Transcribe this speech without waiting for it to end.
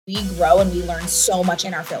We grow and we learn so much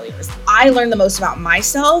in our failures. I learn the most about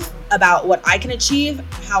myself, about what I can achieve,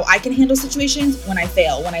 how I can handle situations when I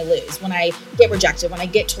fail, when I lose, when I get rejected, when I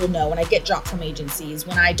get told no, when I get dropped from agencies,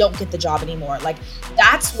 when I don't get the job anymore. Like,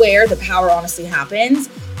 that's where the power honestly happens.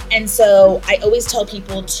 And so I always tell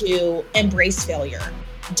people to embrace failure.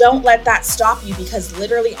 Don't let that stop you, because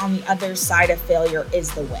literally on the other side of failure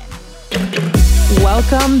is the win.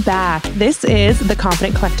 Welcome back. This is the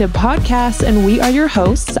Confident Collective podcast, and we are your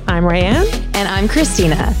hosts. I'm Ryan. And I'm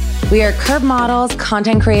Christina. We are curve models,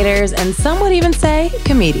 content creators, and some would even say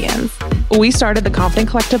comedians. We started the Confident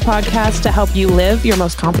Collective podcast to help you live your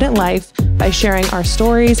most confident life by sharing our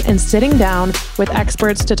stories and sitting down with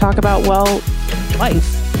experts to talk about, well,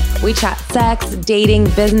 life. We chat sex, dating,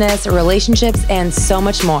 business, relationships, and so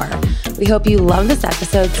much more. We hope you love this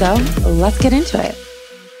episode, so let's get into it.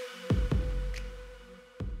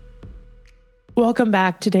 Welcome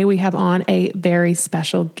back. Today we have on a very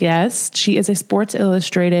special guest. She is a Sports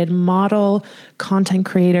Illustrated model, content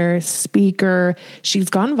creator, speaker. She's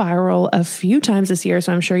gone viral a few times this year,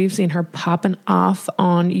 so I'm sure you've seen her popping off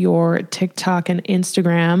on your TikTok and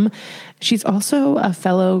Instagram. She's also a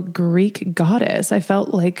fellow Greek goddess. I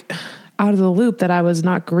felt like out of the loop that I was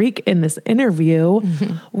not Greek in this interview.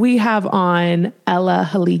 We have on Ella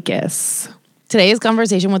Halikas. Today's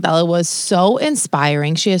conversation with Ella was so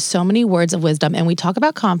inspiring. She has so many words of wisdom, and we talk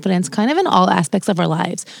about confidence kind of in all aspects of our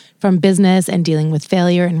lives, from business and dealing with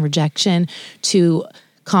failure and rejection to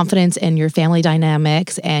confidence in your family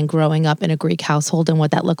dynamics and growing up in a Greek household and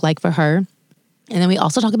what that looked like for her. And then we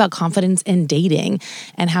also talk about confidence in dating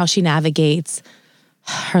and how she navigates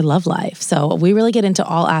her love life. So we really get into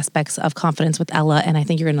all aspects of confidence with Ella, and I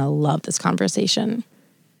think you're going to love this conversation.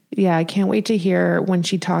 Yeah, I can't wait to hear when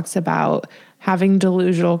she talks about having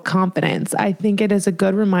delusional confidence. I think it is a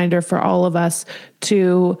good reminder for all of us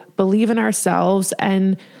to believe in ourselves.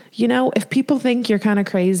 And, you know, if people think you're kind of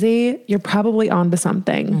crazy, you're probably onto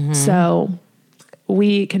something. So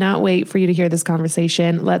we cannot wait for you to hear this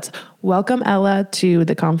conversation. Let's welcome Ella to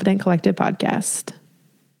the Confident Collective podcast.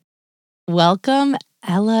 Welcome,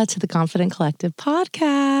 Ella, to the Confident Collective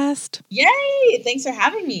podcast. Yay! Thanks for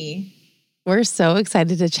having me. We're so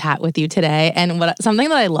excited to chat with you today. And something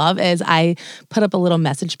that I love is I put up a little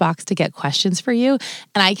message box to get questions for you.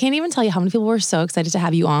 And I can't even tell you how many people were so excited to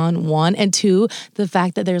have you on, one. And two, the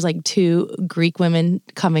fact that there's like two Greek women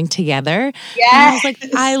coming together. Yes. And I was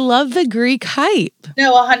like, I love the Greek hype.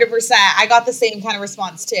 No, 100%. I got the same kind of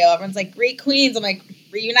response too. Everyone's like, Greek queens. I'm like,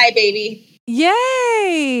 reunite, baby.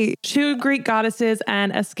 Yay! Two Greek goddesses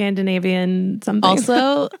and a Scandinavian something.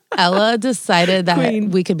 Also, Ella decided that Queen.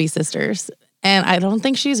 we could be sisters. And I don't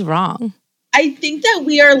think she's wrong. I think that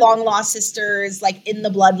we are long lost sisters, like in the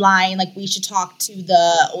bloodline. Like, we should talk to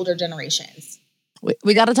the older generations.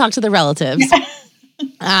 We got to talk to the relatives.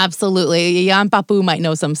 Absolutely. Jan Papu might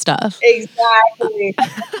know some stuff. Exactly.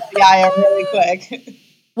 Yeah, I am really quick.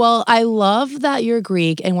 Well, I love that you're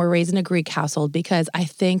Greek and we're raised in a Greek household, because I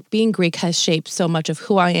think being Greek has shaped so much of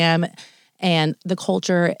who I am, and the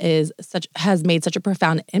culture has made such a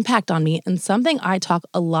profound impact on me. And something I talk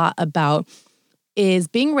a lot about is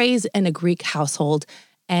being raised in a Greek household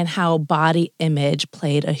and how body image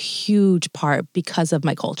played a huge part because of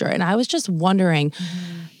my culture. And I was just wondering,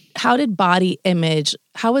 how is body image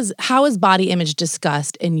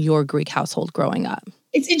discussed in your Greek household growing up?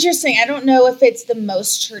 It's interesting. I don't know if it's the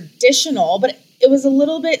most traditional, but it was a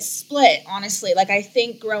little bit split, honestly. Like, I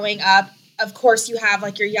think growing up, of course, you have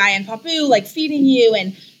like your yaya and papu like feeding you,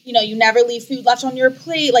 and, you know, you never leave food left on your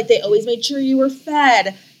plate. Like, they always made sure you were fed.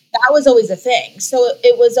 That was always a thing. So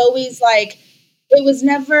it was always like, it was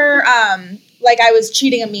never like I was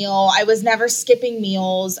cheating a meal. I was never skipping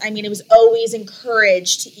meals. I mean, it was always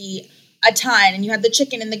encouraged to eat a ton. And you had the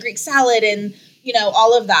chicken and the Greek salad and, you know,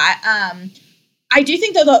 all of that. I do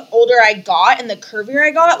think, though, the older I got and the curvier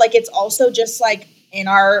I got, like, it's also just like in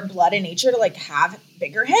our blood and nature to like have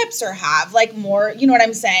bigger hips or have like more, you know what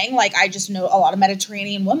I'm saying? Like, I just know a lot of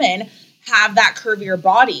Mediterranean women have that curvier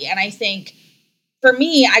body. And I think for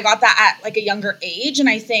me, I got that at like a younger age. And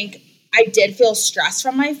I think I did feel stress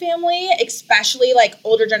from my family, especially like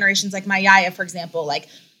older generations, like my yaya, for example. Like,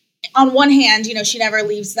 on one hand, you know, she never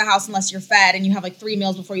leaves the house unless you're fed, and you have like 3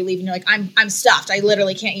 meals before you leave, and you're like, I'm stuffed. I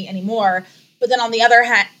literally can't eat anymore. But then on the other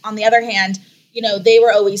hand, you know, they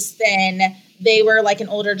were always thin. They were like an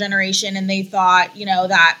older generation, and they thought, you know,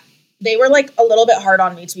 that they were like a little bit hard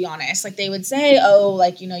on me, to be honest. Like, they would say, oh,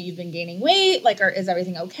 like, you know, you've been gaining weight, like, is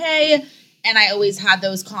everything okay? And I always had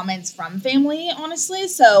those comments from family, honestly.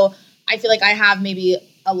 So I feel like I have maybe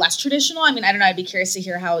a less traditional. I mean, I don't know. I'd be curious to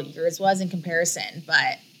hear how yours was in comparison,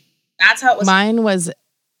 but that's how it was. Mine was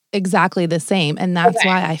exactly the same. And that's Okay.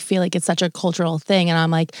 why I feel like it's such a cultural thing. And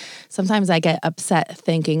I'm like, sometimes I get upset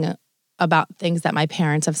thinking about things that my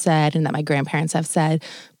parents have said and that my grandparents have said.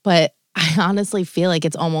 But I honestly feel like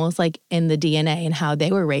it's almost like in the DNA and how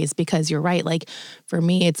they were raised, because you're right. Like for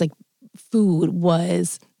me, it's like food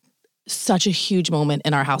was such a huge moment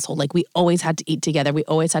in our household. Like we always had to eat together. We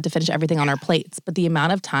always had to finish everything on our plates. But the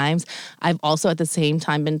amount of times I've also at the same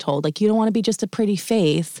time been told, like, you don't want to be just a pretty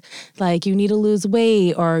face. Like you need to lose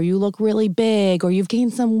weight, or you look really big, or you've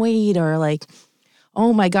gained some weight, or like,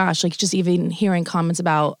 oh my gosh, like just even hearing comments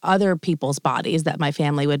about other people's bodies that my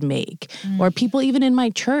family would make, or people even in my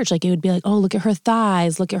church, like it would be like, oh, look at her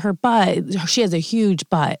thighs, look at her butt. She has a huge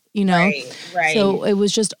butt, you know? Right. So it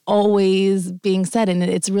was just always being said. And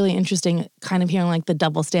it's really interesting kind of hearing like the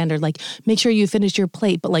double standard, like make sure you finish your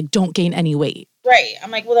plate, but like don't gain any weight. Right. I'm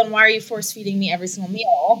like, well, then why are you force feeding me every single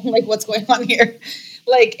meal? Like, what's going on here?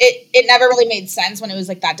 Like, it never really made sense when it was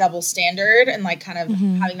like that double standard and like kind of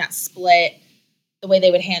having that split, the way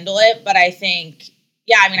they would handle it. But I think,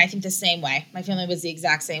 I think the same way. My family was the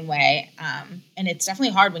exact same way. And it's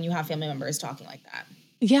definitely hard when you have family members talking like that.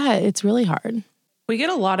 Yeah, it's really hard. We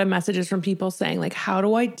get a lot of messages from people saying like, how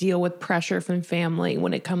do I deal with pressure from family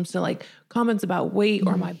when it comes to like comments about weight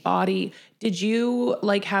or my body? Did you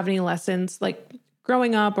like have any lessons like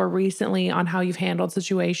growing up or recently on how you've handled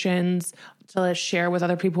situations to share with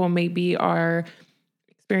other people who maybe are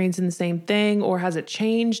experiencing the same thing? Or has it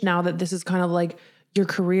changed now that this is kind of like your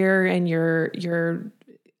career and you're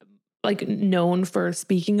like known for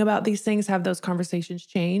speaking about these things? Have those conversations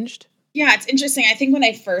changed? Yeah, it's interesting. I think when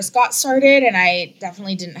I first got started, and I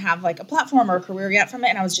definitely didn't have like a platform or a career yet from it,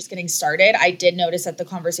 and I was just getting started, I did notice that the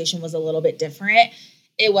conversation was a little bit different.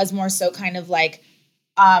 It was more so kind of like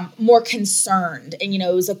more concerned. And,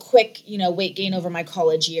 it was a quick, weight gain over my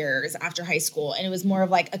college years after high school. And it was more of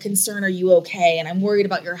like a concern, are you okay? And I'm worried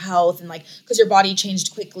about your health and like, because your body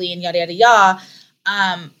changed quickly and yada, yada, yada.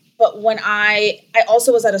 But when I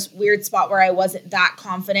also was at a weird spot where I wasn't that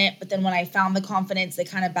confident, but then when I found the confidence, they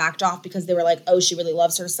kind of backed off because they were like, oh, she really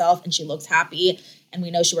loves herself and she looks happy and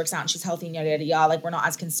we know she works out and she's healthy and yada, yada, yada. Like, we're not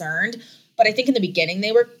as concerned. But I think in the beginning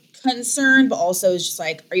they were concerned, but also it's just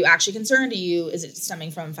like, are you actually concerned? Is it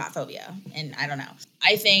stemming from fat phobia? And I don't know.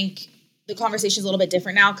 I think the conversation is a little bit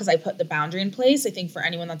different now because I put the boundary in place. I think for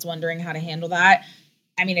anyone that's wondering how to handle that,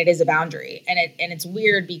 I mean, it is a boundary, and it's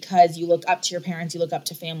weird because you look up to your parents, you look up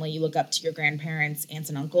to family, you look up to your grandparents, aunts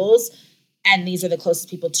and uncles, and these are the closest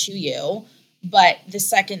people to you. But the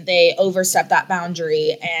second they overstep that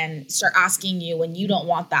boundary and start asking you when you don't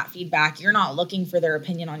want that feedback, you're not looking for their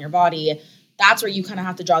opinion on your body. That's where you kind of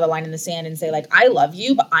have to draw the line in the sand and say, like, I love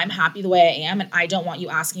you, but I'm happy the way I am, and I don't want you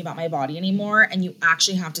asking about my body anymore. And you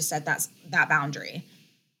actually have to set that boundary.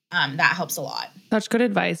 That helps a lot. Such good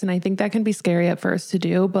advice. And I think that can be scary at first to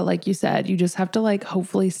do. But like you said, you just have to like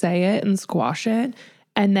hopefully say it and squash it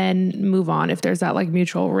and then move on if there's that like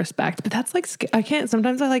mutual respect. But that's like,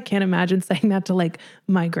 sometimes I like can't imagine saying that to like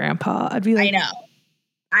my grandpa. I'd be like,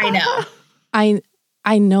 I know.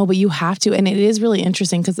 I know, but you have to. And it is really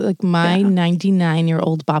interesting because like my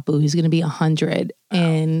 99-year-old Bapu, who's going to be 100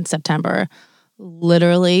 in September,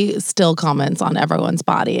 literally still comments on everyone's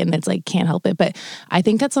body, and it's like, can't help it. But I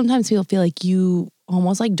think that sometimes people feel like you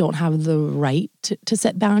almost like don't have the right to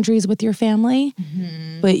set boundaries with your family,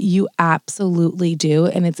 but you absolutely do.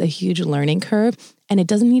 And it's a huge learning curve, and it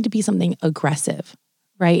doesn't need to be something aggressive,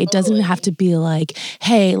 right? It doesn't have to be like,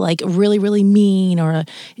 hey, like really, really mean, or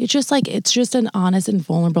it's just an honest and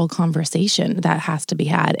vulnerable conversation that has to be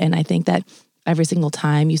had. And I think that every single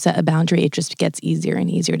time you set a boundary, it just gets easier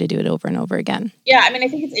and easier to do it over and over again. Yeah, I mean, I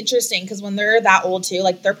think it's interesting because when they're that old too,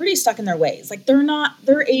 like they're pretty stuck in their ways. Like they're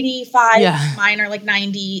 85, mine are like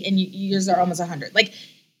 90, and yours are almost 100. Like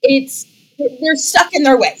they're stuck in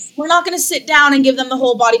their ways. We're not going to sit down and give them the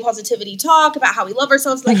whole body positivity talk about how we love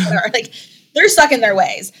ourselves. Like whatever. Like they're stuck in their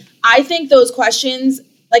ways. I think those questions,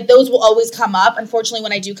 like those will always come up. Unfortunately,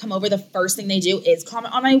 when I do come over, the first thing they do is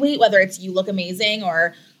comment on my weight, whether it's you look amazing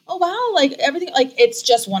or, oh, wow, like everything, like it's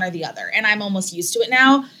just one or the other. And I'm almost used to it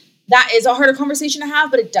now. That is a harder conversation to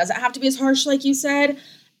have, but it doesn't have to be as harsh, like you said.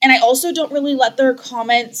 And I also don't really let their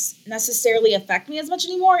comments necessarily affect me as much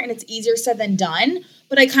anymore. And it's easier said than done.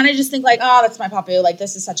 But I kind of just think like, oh, that's my papu. Like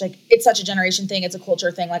this is it's such a generation thing. It's a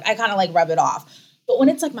culture thing. Like I kind of like rub it off. But when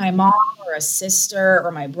it's like my mom or a sister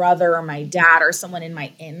or my brother or my dad or someone in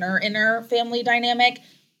my inner family dynamic,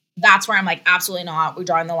 that's where I'm like, absolutely not. We're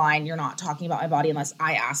drawing the line. You're not talking about my body unless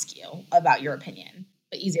I ask you about your opinion.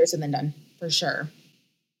 But easier said than done, for sure.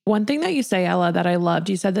 One thing that you say, Ella, that I loved,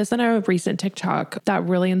 you said this in a recent TikTok that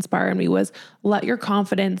really inspired me, was let your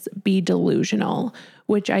confidence be delusional,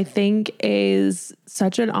 which I think is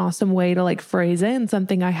such an awesome way to like phrase it and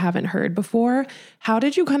something I haven't heard before. How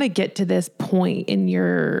did you kind of get to this point in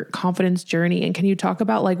your confidence journey? And can you talk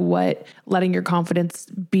about like what letting your confidence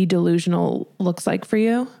be delusional looks like for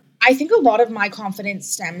you? I think a lot of my confidence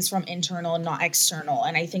stems from internal and not external.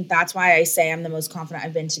 And I think that's why I say I'm the most confident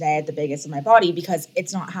I've been today at the biggest of my body, because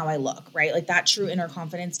it's not how I look, right? Like that true inner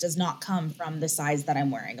confidence does not come from the size that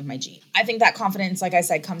I'm wearing of my jeans. I think that confidence, like I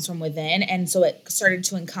said, comes from within. And so it started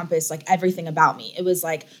to encompass like everything about me. It was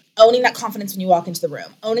like owning that confidence when you walk into the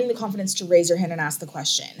room, owning the confidence to raise your hand and ask the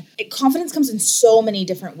question. Confidence comes in so many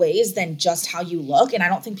different ways than just how you look. And I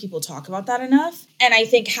don't think people talk about that enough. And I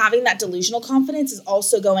think having that delusional confidence is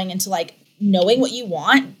also going into like knowing what you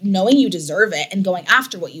want, knowing you deserve it, and going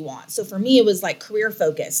after what you want. So for me, it was like career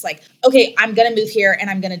focused. Like, okay, I'm going to move here and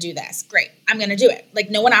I'm going to do this. Great. I'm going to do it. Like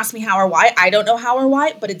no one asked me how or why. I don't know how or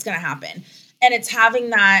why, but it's going to happen. And it's having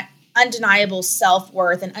that undeniable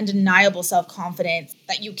self-worth and undeniable self-confidence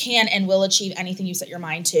that you can and will achieve anything you set your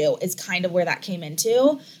mind to is kind of where that came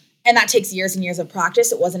into. And that takes years and years of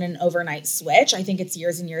practice. It wasn't an overnight switch. I think it's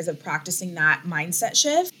years and years of practicing that mindset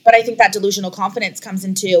shift. But I think that delusional confidence comes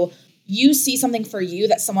into you see something for you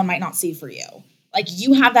that someone might not see for you. Like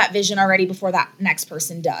you have that vision already before that next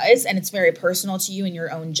person does. And it's very personal to you in your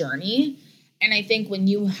own journey. And I think when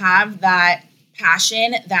you have that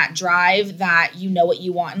passion, that drive, that you know what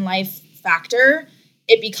you want in life factor,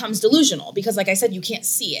 it becomes delusional because like I said, you can't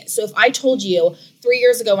see it. So if I told you 3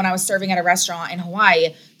 years ago when I was serving at a restaurant in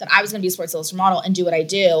Hawaii that I was going to be a Sports Illustrated model and do what I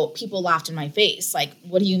do, people laughed in my face. Like,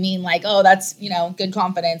 what do you mean? Like, oh, that's, good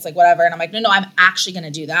confidence, like whatever. And I'm like, no, I'm actually going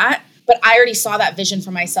to do that. But I already saw that vision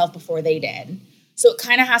for myself before they did. So it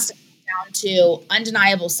kind of has to come down to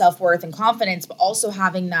undeniable self-worth and confidence, but also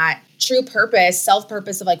having that true purpose,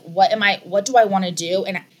 self-purpose of like, what do I want to do?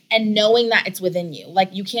 And knowing that it's within you. Like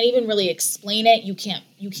you can't even really explain it. You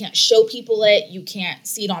can't show people it. You can't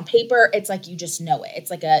see it on paper. It's like, you just know it. It's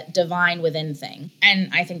like a divine within thing. And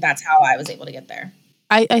I think that's how I was able to get there.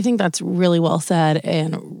 I think that's really well said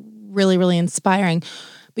and really, really inspiring.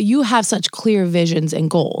 But you have such clear visions and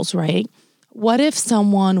goals, right? What if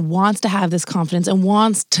someone wants to have this confidence and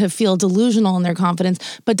wants to feel delusional in their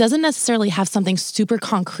confidence, but doesn't necessarily have something super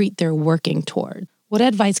concrete they're working toward? What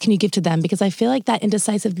advice can you give to them? Because I feel like that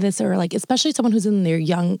indecisiveness, or like, especially someone who's in their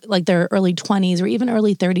young, like their early 20s or even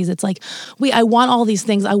early 30s, it's like, wait, I want all these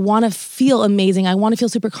things. I want to feel amazing. I want to feel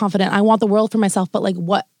super confident. I want the world for myself. But like,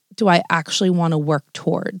 what do I actually want to work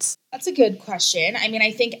towards? That's a good question. I mean,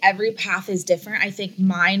 I think every path is different. I think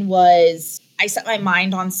mine was, I set my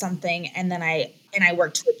mind on something and then I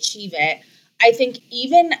worked to achieve it. I think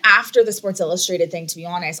even after the Sports Illustrated thing, to be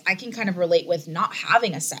honest, I can kind of relate with not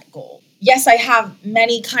having a set goal. Yes, I have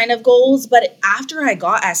many kind of goals, but after I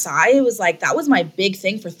got SI, it was like, that was my big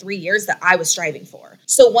thing for 3 years that I was striving for.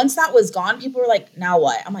 So once that was gone, people were like, now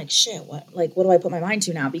what? I'm like, shit, what? Like, what do I put my mind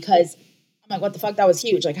to now? Because I'm like, what the fuck? That was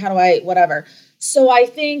huge. Like, how do I, whatever. So I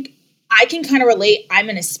think I can kind of relate. I'm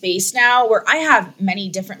in a space now where I have many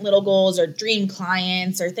different little goals or dream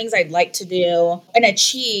clients or things I'd like to do and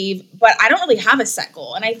achieve, but I don't really have a set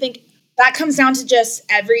goal. And I think that comes down to just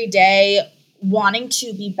every day wanting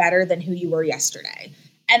to be better than who you were yesterday.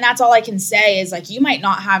 And that's all I can say is like, you might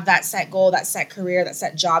not have that set goal, that set career, that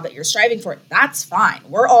set job that you're striving for. That's fine.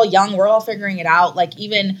 We're all young. We're all figuring it out. Like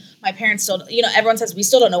even my parents still, everyone says we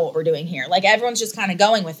still don't know what we're doing here. Like everyone's just kind of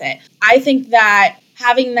going with it. I think that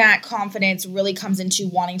having that confidence really comes into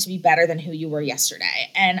wanting to be better than who you were yesterday.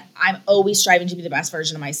 And I'm always striving to be the best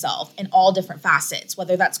version of myself in all different facets,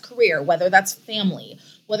 whether that's career, whether that's family,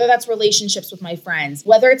 whether that's relationships with my friends,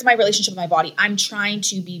 whether it's my relationship with my body. I'm trying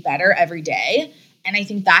to be better every day. And I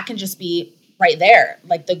think that can just be right there,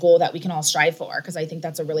 like the goal that we can all strive for, because I think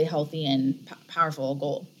that's a really healthy and powerful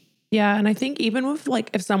goal. Yeah. And I think even with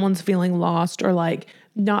like, if someone's feeling lost or like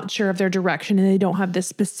not sure of their direction and they don't have this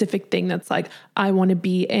specific thing that's like, I want to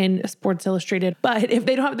be in Sports Illustrated. But if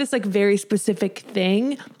they don't have this like very specific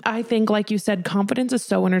thing, I think like you said, confidence is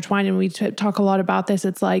so intertwined. And we talk a lot about this.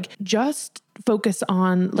 It's like, just focus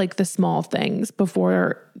on like the small things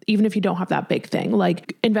before, even if you don't have that big thing,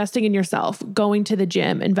 like investing in yourself, going to the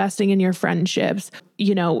gym, investing in your friendships,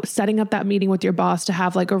 setting up that meeting with your boss to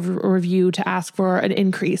have like a review to ask for an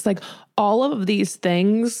increase. Like all of these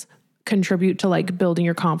things contribute to like building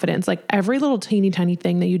your confidence. Like every little teeny tiny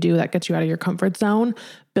thing that you do that gets you out of your comfort zone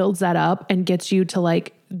builds that up and gets you to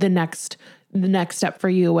like the next step for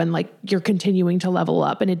you. And like you're continuing to level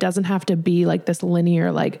up, and it doesn't have to be like this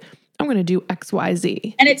linear, like I'm going to do X, Y,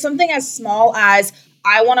 Z. And it's something as small as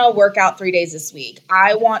I want to work out 3 days this week.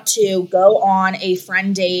 I want to go on a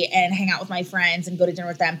friend date and hang out with my friends and go to dinner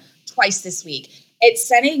with them twice this week. It's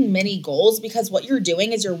setting mini goals, because what you're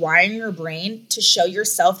doing is you're wiring your brain to show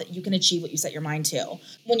yourself that you can achieve what you set your mind to.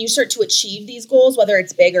 When you start to achieve these goals, whether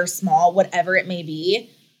it's big or small, whatever it may be,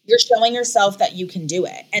 you're showing yourself that you can do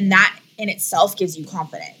it. And that in itself gives you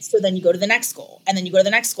confidence. So then you go to the next goal, and then you go to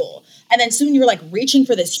the next goal. And then soon you're like reaching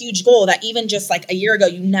for this huge goal that even just like a year ago,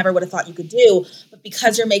 you never would have thought you could do. But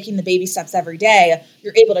because you're making the baby steps every day,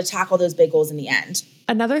 you're able to tackle those big goals in the end.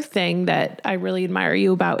 Another thing that I really admire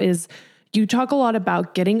you about is you talk a lot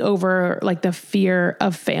about getting over like the fear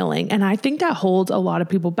of failing. And I think that holds a lot of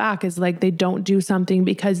people back, is like they don't do something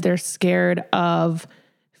because they're scared of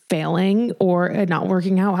failing or not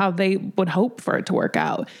working out how they would hope for it to work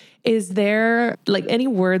out. Is there like any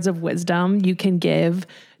words of wisdom you can give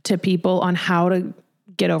to people on how to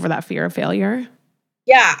get over that fear of failure?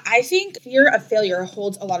 Yeah, I think fear of failure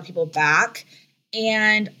holds a lot of people back.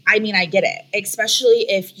 And I mean, I get it, especially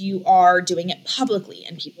if you are doing it publicly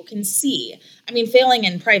and people can see. I mean, failing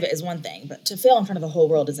in private is one thing, but to fail in front of the whole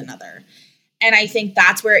world is another. And I think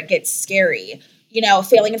that's where it gets scary. You know,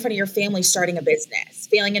 failing in front of your family starting a business,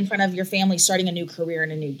 failing in front of your family starting a new career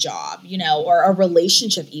and a new job, you know, or a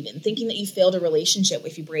relationship even, thinking that you failed a relationship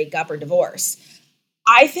if you break up or divorce.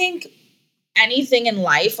 I think anything in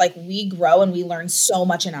life, like we grow and we learn so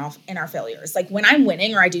much in our failures. Like when I'm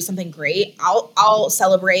winning or I do something great, I'll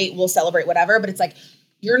celebrate, we'll celebrate whatever, but it's like,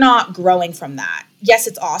 you're not growing from that. Yes,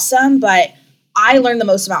 it's awesome, but I learn the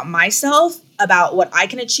most about myself, about what I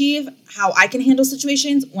can achieve, how I can handle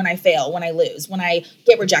situations when I fail, when I lose, when I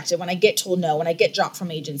get rejected, when I get told no, when I get dropped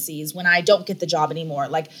from agencies, when I don't get the job anymore.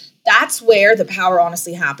 Like that's where the power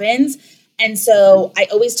honestly happens. And so I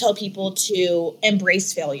always tell people to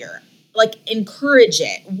embrace failure. Like encourage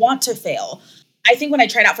it, want to fail. I think when I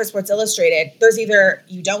tried out for Sports Illustrated, there's either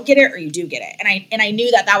you don't get it or you do get it. And I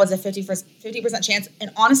knew that was a 50% chance,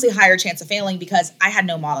 and honestly higher chance of failing because I had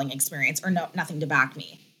no modeling experience or nothing to back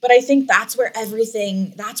me. But I think that's where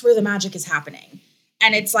the magic is happening.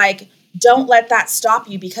 And it's like, don't let that stop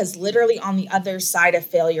you, because literally on the other side of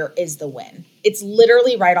failure is the win. It's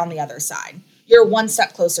literally right on the other side. You're one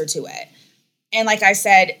step closer to it. And like I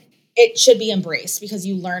said, it should be embraced because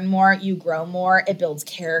you learn more, you grow more, it builds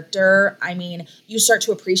character. I mean, you start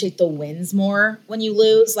to appreciate the wins more when you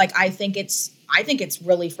lose. Like, I think it's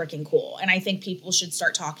really freaking cool. And I think people should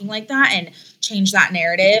start talking like that and change that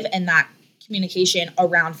narrative and that communication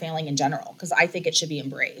around failing in general, because I think it should be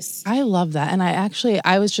embraced. I love that. And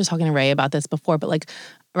I was just talking to Ray about this before, but like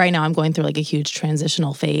right now I'm going through like a huge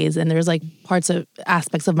transitional phase, and there's like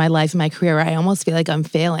aspects of my life and my career where I almost feel like I'm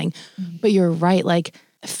failing. Mm-hmm. But you're right. Like,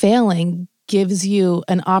 failing gives you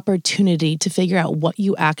an opportunity to figure out what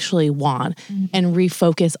you actually want and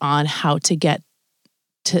refocus on how to get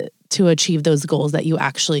to achieve those goals that you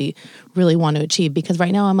actually really want to achieve. Because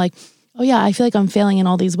right now I'm like, oh yeah, I feel like I'm failing in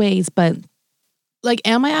all these ways, but like,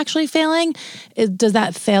 am I actually failing? Does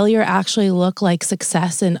that failure actually look like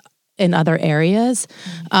success in other areas?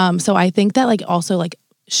 So I think that like also like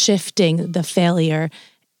shifting the failure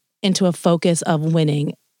into a focus of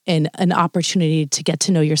winning and an opportunity to get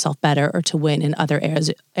to know yourself better or to win in other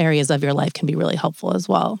areas of your life can be really helpful as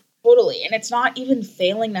well. Totally. And it's not even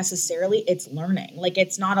failing necessarily, it's learning. Like,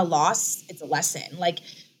 it's not a loss, it's a lesson. Like,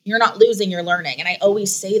 you're not losing, you're learning. And I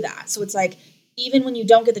always say that. So it's like, even when you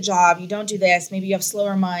don't get the job, you don't do this, maybe you have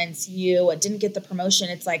slower months, you didn't get the promotion,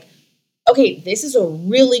 it's like, okay, this is a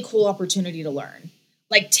really cool opportunity to learn.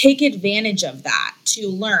 Like, take advantage of that to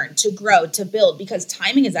learn, to grow, to build, because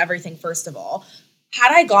timing is everything, first of all.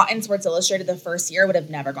 Had I gotten Sports Illustrated the first year, I would have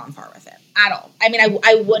never gone far with it at all. I mean,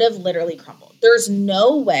 I would have literally crumbled. There's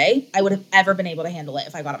no way I would have ever been able to handle it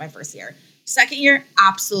if I got it my first year. Second year,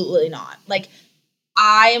 absolutely not. Like,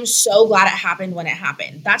 I am so glad it happened when it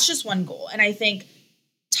happened. That's just one goal. And I think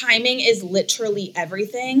timing is literally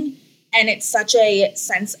everything. And it's such a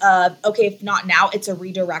sense of, okay, if not now, it's a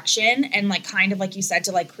redirection. And like, kind of like you said,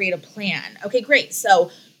 to like create a plan. Okay, great.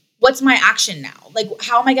 So what's my action now? Like,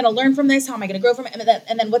 how am I going to learn from this? How am I going to grow from it?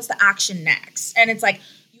 And then what's the action next? And it's like,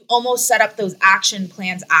 you almost set up those action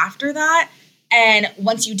plans after that. And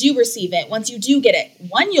once you do receive it, once you do get it,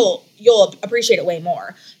 you'll appreciate it way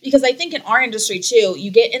more. Because I think in our industry too,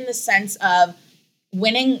 you get in the sense of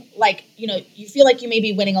winning, like, you know, you feel like you may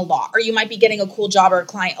be winning a lot, or you might be getting a cool job or a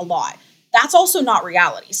client a lot. That's also not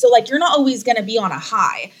reality. So like, you're not always going to be on a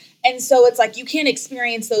high. And so it's like, you can't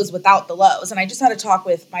experience those without the lows. And I just had a talk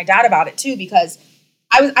with my dad about it too, because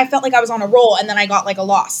I felt like I was on a roll, and then I got like a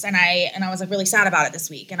loss, and I was like really sad about it this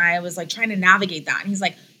week. And I was like trying to navigate that. And he's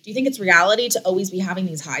like, do you think it's reality to always be having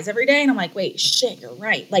these highs every day? And I'm like, wait, shit, you're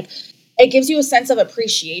right. Like, it gives you a sense of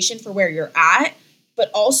appreciation for where you're at, but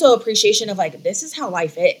also appreciation of like, this is how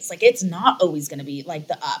life is. Like, it's not always going to be like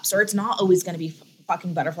the ups, or it's not always going to be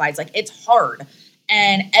fucking butterflies. Like, it's hard.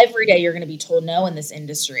 And every day you're going to be told no in this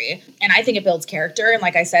industry. And I think it builds character. And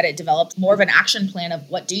like I said, it develops more of an action plan of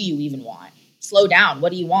what do you even want? Slow down.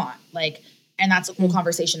 What do you want? Like, and that's a cool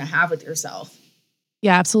conversation to have with yourself.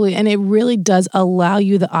 Yeah, absolutely. And it really does allow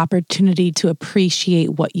you the opportunity to appreciate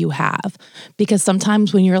what you have. Because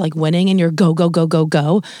sometimes when you're like winning and you're go, go, go, go,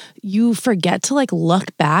 go, you forget to like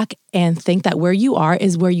look back and think that where you are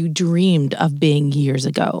is where you dreamed of being years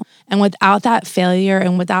ago. And without that failure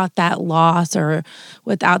and without that loss or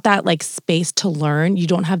without that like space to learn, you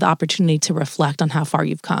don't have the opportunity to reflect on how far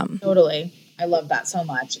you've come. Totally. I love that so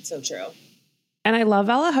much. It's so true. And I love,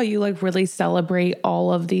 Ella, how you like really celebrate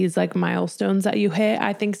all of these like milestones that you hit.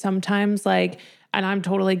 I think sometimes like, and I'm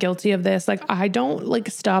totally guilty of this, like I don't like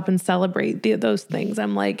stop and celebrate those things.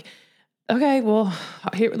 I'm like, okay, well,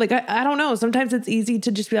 here, like, I don't know. Sometimes it's easy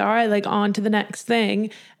to just be all right, like on to the next thing.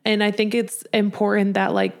 And I think it's important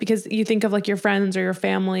that like, because you think of like your friends or your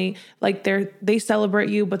family, like they celebrate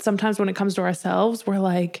you, but sometimes when it comes to ourselves, we're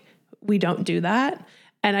like, we don't do that.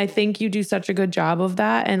 And I think you do such a good job of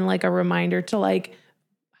that, and like a reminder to like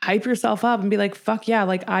hype yourself up and be like, fuck yeah,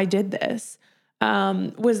 like I did this.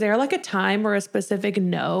 Was there like a time or a specific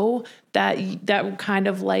no that kind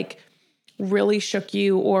of like really shook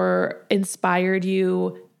you or inspired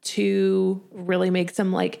you to really make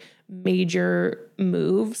some like major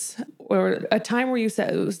moves, or a time where you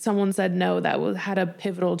said someone said no that had a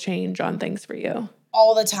pivotal change on things for you?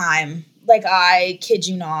 All the time. Like, I kid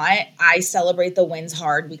you not, I celebrate the wins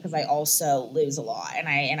hard because I also lose a lot. And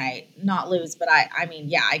I not lose, but I mean,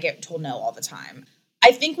 yeah, I get told no all the time.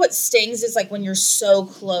 I think what stings is like when you're so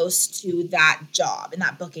close to that job and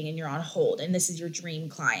that booking and you're on hold and this is your dream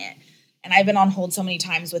client. And I've been on hold so many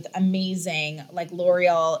times with amazing, like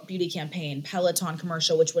L'Oreal beauty campaign, Peloton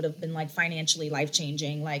commercial, which would have been like financially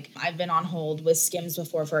life-changing. Like, I've been on hold with Skims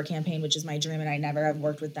before for a campaign, which is my dream. And I never have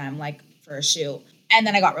worked with them like for a shoot. And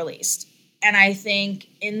then I got released. And I think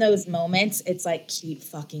in those moments, it's like, keep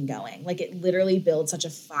fucking going. Like, it literally builds such a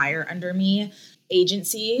fire under me.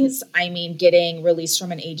 Agencies, I mean, getting released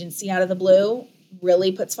from an agency out of the blue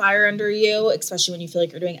really puts fire under you, especially when you feel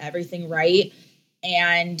like you're doing everything right.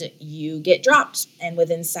 And you get dropped. And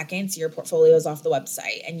within seconds, your portfolio is off the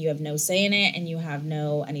website and you have no say in it and you have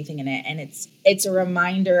no anything in it. And it's a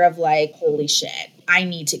reminder of like, holy shit, I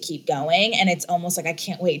need to keep going. And it's almost like I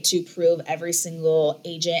can't wait to prove every single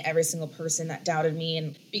agent, every single person that doubted me.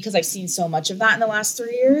 And because I've seen so much of that in the last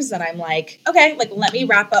 3 years that I'm like, okay, like let me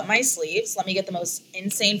wrap up my sleeves. Let me get the most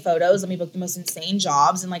insane photos. Let me book the most insane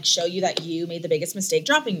jobs and like show you that you made the biggest mistake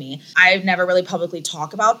dropping me. I've never really publicly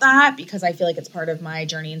talked about that because I feel like it's part of my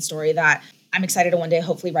journey and story that I'm excited to one day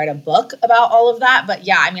hopefully write a book about all of that. But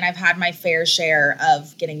yeah, I mean, I've had my fair share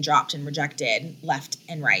of getting dropped and rejected left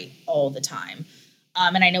and right all the time.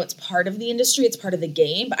 And I know it's part of the industry, it's part of the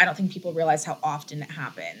game, but I don't think people realize how often it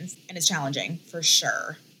happens. And it's challenging for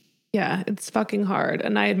sure. Yeah, it's fucking hard.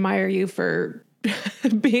 And I admire you for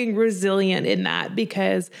being resilient in that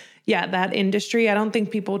because, yeah, that industry, I don't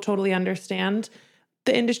think people totally understand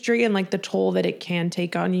the industry and like the toll that it can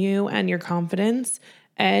take on you and your confidence.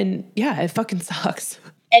 And yeah, it fucking sucks.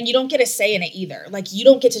 And you don't get a say in it either. Like, you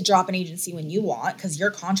don't get to drop an agency when you want because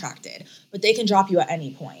you're contracted, but they can drop you at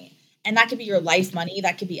any point. And that could be your life money.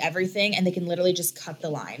 That could be everything. And they can literally just cut the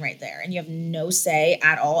line right there. And you have no say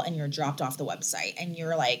at all. And you're dropped off the website. And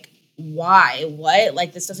you're like, why? What?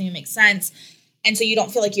 Like, this doesn't even make sense. And so you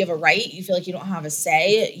don't feel like you have a right. You feel like you don't have a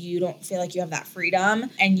say. You don't feel like you have that freedom.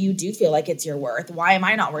 And you do feel like it's your worth. Why am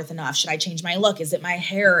I not worth enough? Should I change my look? Is it my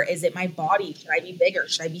hair? Is it my body? Should I be bigger?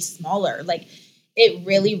 Should I be smaller? Like, it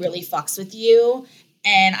really, really fucks with you.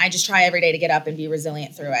 And I just try every day to get up and be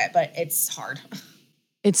resilient through it. But it's hard.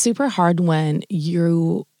 It's super hard when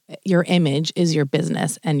your image is your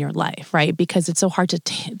business and your life, right? Because it's so hard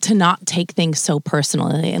to not take things so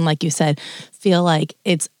personally. And like you said, feel like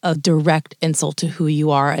it's a direct insult to who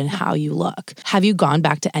you are and how you look. Have you gone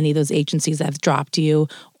back to any of those agencies that have dropped you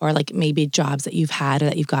or like maybe jobs that you've had or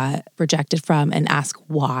that you've got rejected from and ask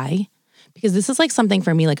why? Because this is like something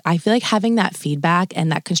for me, like I feel like having that feedback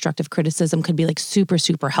and that constructive criticism could be like super,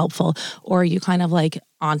 super helpful. Or you kind of like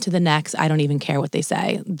on to the next, I don't even care what they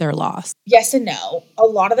say, they're lost. Yes and no. A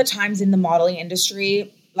lot of the times in the modeling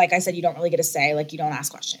industry, like I said, you don't really get a say, like you don't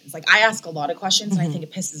ask questions. Like I ask a lot of questions and I think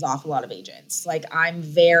it pisses off a lot of agents. Like I'm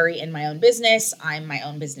very in my own business. I'm my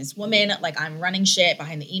own businesswoman. Like I'm running shit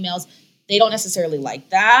behind the emails. They don't necessarily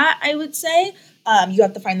like that, I would say. You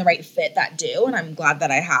have to find the right fit that do, and I'm glad that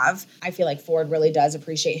I have. I feel like Ford really does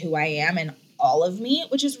appreciate who I am, and all of me,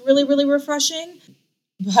 which is really, really refreshing.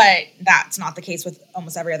 But that's not the case with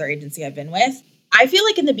almost every other agency I've been with. I feel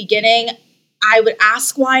like in the beginning, I would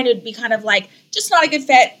ask why, and it would be kind of like, just not a good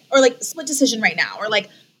fit, or like split decision right now, or like,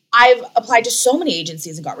 I've applied to so many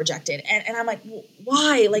agencies and got rejected. And I'm like,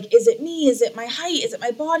 why? Like, is it me? Is it my height? Is it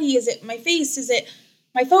my body? Is it my face? Is it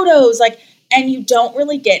my photos? Like, and you don't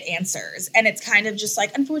really get answers. And it's kind of just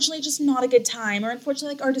like, unfortunately, just not a good time. Or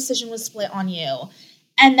unfortunately, like, our decision was split on you.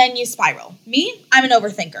 And then you spiral. Me, I'm an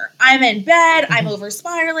overthinker. I'm in bed. I'm over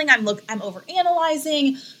spiraling. I'm over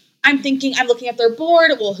analyzing. I'm thinking, I'm looking at their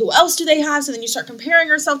board. Well, who else do they have? So then you start comparing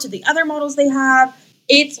yourself to the other models they have.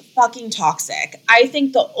 It's fucking toxic. I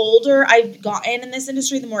think the older I've gotten in this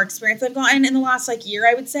industry, the more experience I've gotten in the last like year,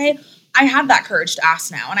 I would say, I have that courage to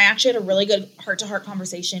ask now. And I actually had a really good heart-to-heart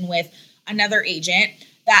conversation with another agent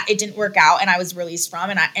that it didn't work out and I was released from.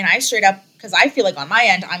 And I straight up, because I feel like on my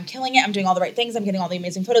end, I'm killing it. I'm doing all the right things. I'm getting all the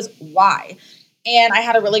amazing photos. Why? And I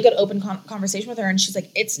had a really good open conversation with her. And she's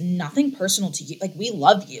like, it's nothing personal to you. Like, we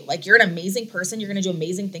love you. Like, you're an amazing person. You're going to do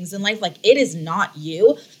amazing things in life. Like, it is not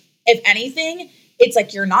you. If anything, it's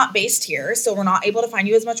like, you're not based here, so we're not able to find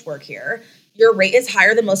you as much work here. Your rate is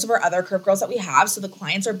higher than most of our other curve girls that we have, so the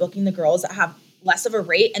clients are booking the girls that have less of a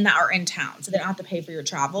rate and that are in town, so they don't have to pay for your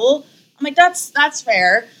travel. I'm like, that's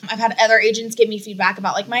fair. I've had other agents give me feedback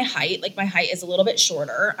about like my height. Like, my height is a little bit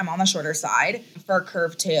shorter. I'm on the shorter side for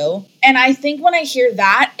curve too. And I think when I hear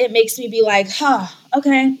that, it makes me be like,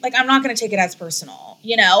 okay, like, I'm not going to take it as personal,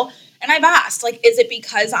 you know? And I've asked, like, is it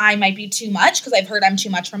because I might be too much? Because I've heard I'm too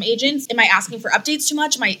much from agents. Am I asking for updates too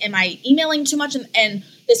much? Am I emailing too much? And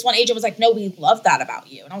this one agent was like, no, we love that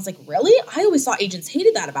about you. And I was like, really? I always thought agents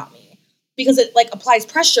hated that about me because it like applies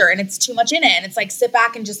pressure and it's too much in it. And it's like, sit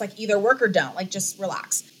back and just like either work or don't, like, just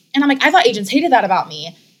relax. And I'm like, I thought agents hated that about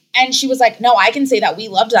me. And she was like, no, I can say that we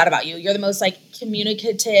loved that about you. You're the most like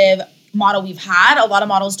communicative model we've had. A lot of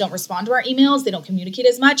models don't respond to our emails. They don't communicate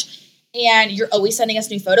as much. And you're always sending us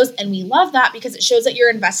new photos. And we love that because it shows that you're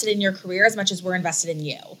invested in your career as much as we're invested in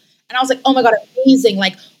you. And I was like, oh my God, amazing.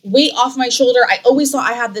 Like, weight off my shoulder. I always thought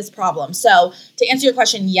I had this problem. So to answer your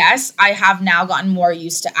question, yes, I have now gotten more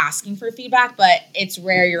used to asking for feedback, but it's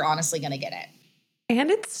rare you're honestly going to get it.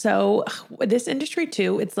 And it's so, this industry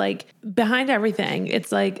too, it's like behind everything. It's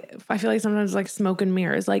like, I feel like sometimes like smoke and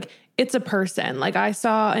mirrors, like it's a person. Like, I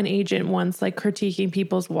saw an agent once like critiquing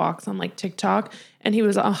people's walks on like TikTok, and he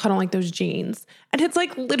was, I don't like those jeans. And it's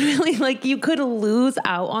like literally like you could lose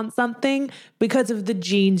out on something because of the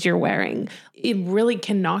jeans you're wearing. It really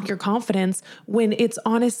can knock your confidence when it's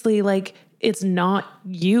honestly like, it's not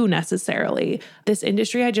you necessarily. This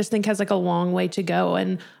industry, I just think, has like a long way to go.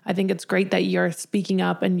 And I think it's great that you're speaking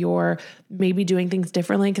up and you're maybe doing things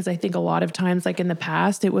differently. Cause I think a lot of times, like in the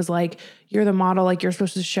past, it was like, you're the model, like you're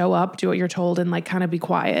supposed to show up, do what you're told, and like kind of be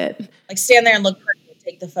quiet. Like, stand there and look pretty and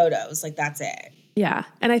take the photos. Like, that's it. Yeah.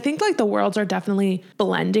 And I think like the worlds are definitely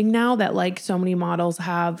blending now that like so many models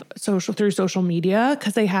have through social media,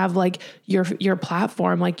 because they have like your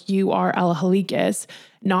platform, like you are Halikas,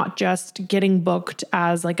 not just getting booked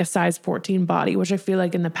as like a size 14 body, which I feel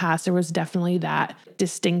like in the past there was definitely that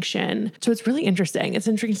distinction. So it's really interesting. It's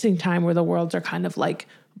an interesting time where the worlds are kind of like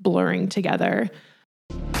blurring together.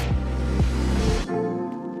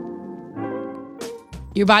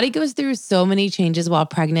 Your body goes through so many changes while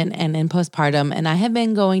pregnant and in postpartum, and I have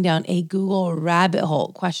been going down a Google rabbit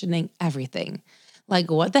hole questioning everything.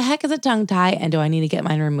 Like, what the heck is a tongue tie, and do I need to get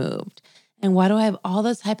mine removed? And why do I have all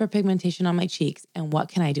this hyperpigmentation on my cheeks, and what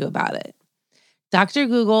can I do about it? Dr.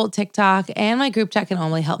 Google, TikTok, and my group chat can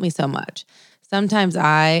only help me so much. Sometimes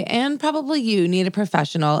I, and probably you, need a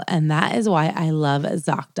professional, and that is why I love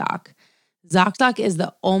ZocDoc. ZocDoc is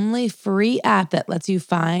the only free app that lets you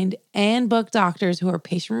find and book doctors who are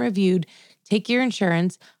patient-reviewed, take your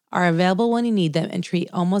insurance, are available when you need them, and treat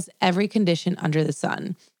almost every condition under the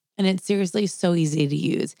sun. And it's seriously so easy to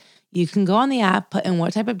use. You can go on the app, put in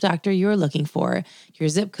what type of doctor you're looking for, your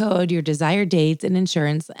zip code, your desired dates and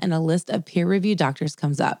insurance, and a list of peer-reviewed doctors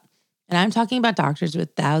comes up. And I'm talking about doctors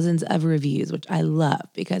with thousands of reviews, which I love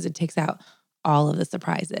because it takes out all of the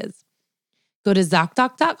surprises. Go to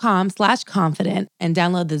ZocDoc.com/confident and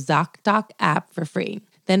download the ZocDoc app for free.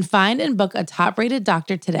 Then find and book a top-rated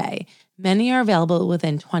doctor today. Many are available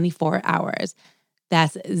within 24 hours.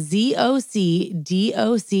 That's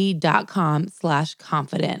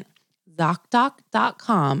ZocDoc.com/confident.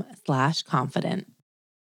 ZocDoc.com/confident.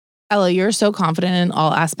 Ella, you're so confident in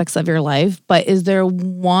all aspects of your life, but is there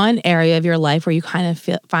one area of your life where you kind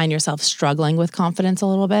of find yourself struggling with confidence a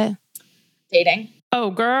little bit? Dating. Oh,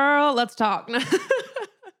 girl, let's talk.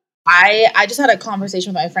 I just had a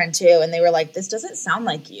conversation with my friend too, and they were like, this doesn't sound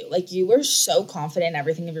like you. Like, you were so confident in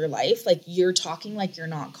everything of your life. Like, you're talking like you're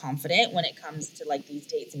not confident when it comes to like these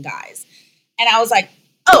dates and guys. And I was like,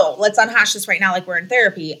 oh, let's unhash this right now. Like, we're in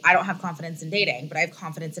therapy. I don't have confidence in dating, but I have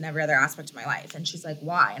confidence in every other aspect of my life. And she's like,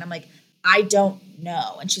 why? And I'm like, I don't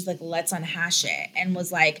know. And she's like, let's unhash it. And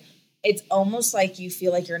was like, it's almost like you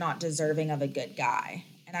feel like you're not deserving of a good guy.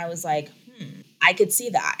 And I was like, I could see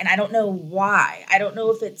that. And I don't know why. I don't know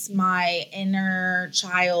if it's my inner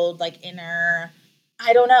child, like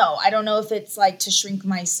I don't know. I don't know if it's like to shrink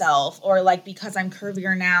myself, or like because I'm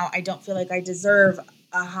curvier now, I don't feel like I deserve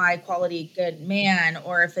a high quality, good man,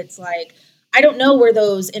 or if it's like, I don't know where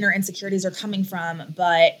those inner insecurities are coming from,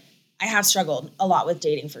 but I have struggled a lot with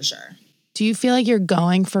dating for sure. Do you feel like you're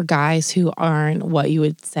going for guys who aren't what you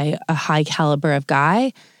would say a high caliber of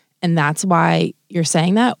guy, and that's why you're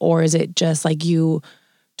saying that? Or is it just like you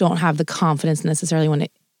don't have the confidence necessarily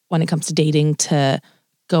when it comes to dating to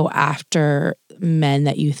go after men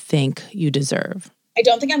that you think you deserve? I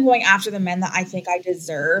don't think I'm going after the men that I think I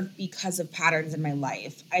deserve because of patterns in my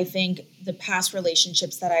life. I think the past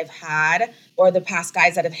relationships that I've had, or the past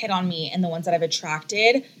guys that have hit on me and the ones that I've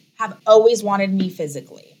attracted, have always wanted me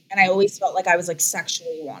physically. And I always felt like I was like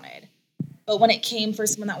sexually wanted. But when it came for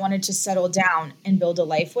someone that wanted to settle down and build a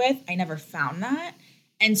life with, I never found that.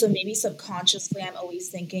 And so maybe subconsciously I'm always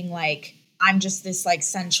thinking like, I'm just this like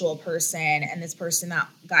sensual person and this person that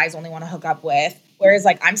guys only want to hook up with. Whereas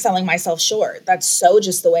like I'm selling myself short. That's so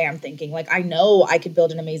just the way I'm thinking. Like, I know I could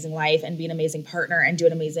build an amazing life and be an amazing partner and do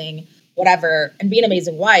an amazing whatever and be an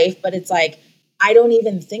amazing wife. But it's like, I don't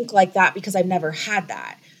even think like that because I've never had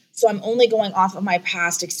that. So I'm only going off of my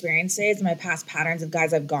past experiences, my past patterns of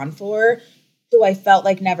guys I've gone for, who I felt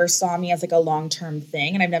like never saw me as like a long-term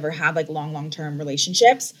thing. And I've never had like long-term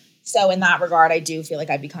relationships. So in that regard, I do feel like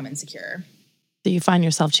I've become insecure. Do you find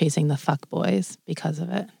yourself chasing the fuck boys because of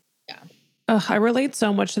it? Yeah. I relate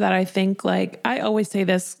so much to that. I think like, I always say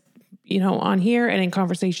this, on here and in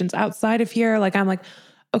conversations outside of here, like, I'm like,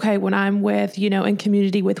 okay, when I'm with, in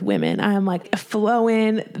community with women, I'm like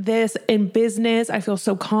flowing this in business. I feel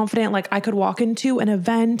so confident. Like, I could walk into an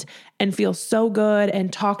event and feel so good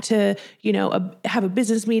and talk to, have a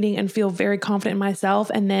business meeting and feel very confident in myself.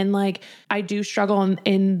 And then like, I do struggle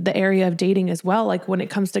in the area of dating as well. Like, when it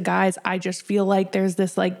comes to guys, I just feel like there's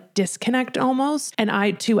this like disconnect almost. And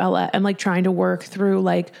I too, Ella, am like trying to work through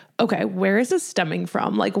like, okay, where is this stemming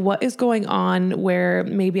from? Like, what is going on where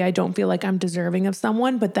maybe I don't feel like I'm deserving of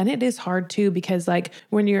someone? But then it is hard too, because like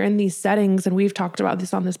when you're in these settings, and we've talked about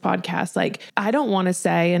this on this podcast, like, I don't want to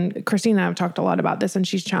say, and Christina and I have talked a lot about this and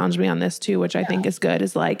she's challenged me on this too, which I think is good,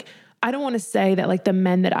 is like, I don't want to say that like the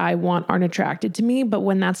men that I want aren't attracted to me, but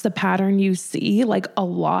when that's the pattern you see like a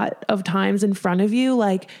lot of times in front of you,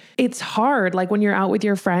 like it's hard. Like when you're out with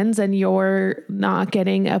your friends and you're not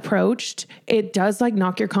getting approached, it does like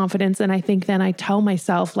knock your confidence. And I think then I tell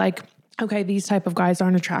myself like, okay, these type of guys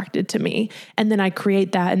aren't attracted to me. And then I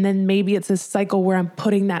create that. And then maybe it's a cycle where I'm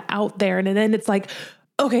putting that out there. And then it's like,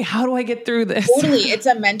 okay, how do I get through this? Totally. It's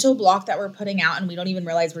a mental block that we're putting out and we don't even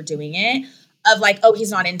realize we're doing it. Of like, oh,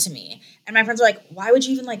 he's not into me. And my friends are like, why would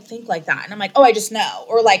you even like think like that? And I'm like, oh, I just know.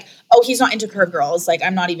 Or like, oh, he's not into curve girls. Like,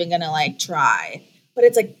 I'm not even going to like try. But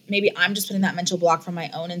it's like, maybe I'm just putting that mental block from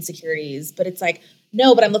my own insecurities. But it's like,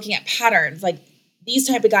 no, but I'm looking at patterns. Like, these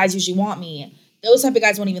type of guys usually want me. Those type of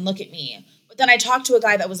guys won't even look at me. But then I talked to a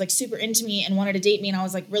guy that was like super into me and wanted to date me. And I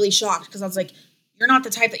was like really shocked because I was like, you're not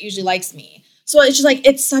the type that usually likes me. So it's just like,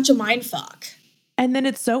 it's such a mind fuck. And then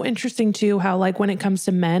it's so interesting too, how like when it comes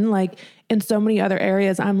to men, like in so many other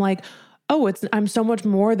areas, I'm like, oh, I'm so much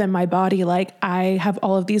more than my body. Like I have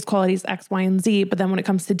all of these qualities, X, Y, and Z. But then when it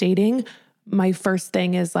comes to dating, my first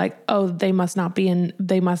thing is like, oh, they must not be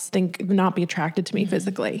not be attracted to me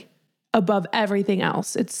physically above everything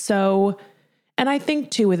else. It's so, and I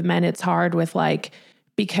think too with men, it's hard with like,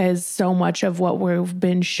 because so much of what we've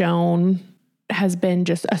been shown has been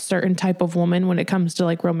just a certain type of woman when it comes to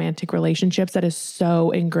like romantic relationships that is so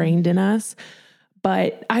ingrained in us.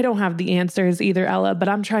 But I don't have the answers either, Ella, but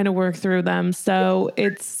I'm trying to work through them. So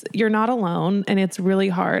you're not alone and it's really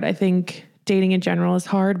hard. I think dating in general is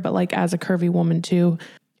hard, but like as a curvy woman too,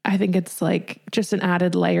 I think it's like just an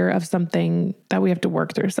added layer of something that we have to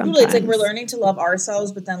work through sometimes. It's like we're learning to love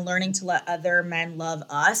ourselves, but then learning to let other men love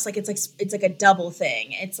us. Like it's like a double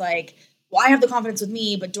thing. It's like, well, I have the confidence with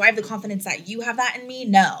me, but do I have the confidence that you have that in me?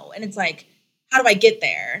 No. And it's like, how do I get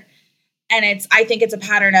there? And I think it's a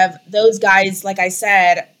pattern of those guys. Like I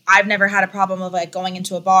said, I've never had a problem of like going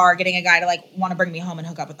into a bar, getting a guy to like want to bring me home and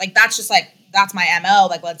hook up with. Like, that's just like, that's my MO.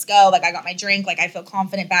 Like, let's go. Like, I got my drink. Like, I feel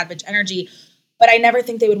confident, bad bitch energy. But I never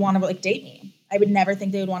think they would want to like date me. I would never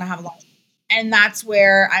think they would want to have a long. And that's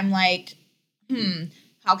where I'm like,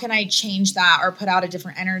 how can I change that or put out a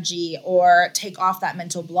different energy or take off that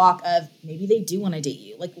mental block of maybe they do want to date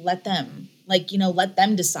you. Like, let them, like, let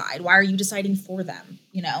them decide. Why are you deciding for them,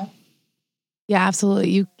 Yeah,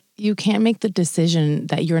 absolutely. You can't make the decision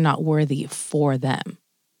that you're not worthy for them.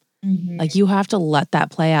 Mm-hmm. Like you have to let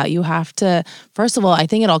that play out. You have to, first of all, I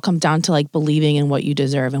think it all comes down to like believing in what you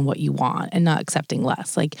deserve and what you want and not accepting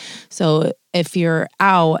less. Like, so if you're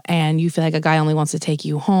out and you feel like a guy only wants to take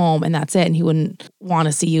you home and that's it, and he wouldn't want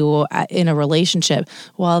to see you in a relationship,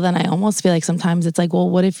 well, then I almost feel like sometimes it's like,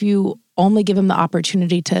 well, what if you only give him the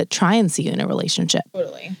opportunity to try and see you in a relationship?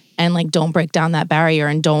 Totally. And like, don't break down that barrier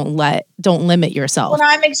and don't limit yourself. When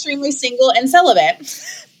I'm extremely single and celibate.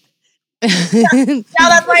 Now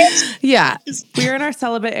that's my yeah. We're in our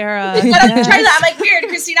celibate era. I don't try that. I'm like, weird,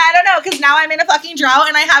 Christina. I don't know, because now I'm in a fucking drought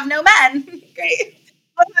and I have no men. Great.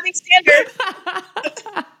 I'm having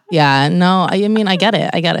standard. Yeah, no, I mean, I get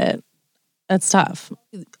it. That's tough.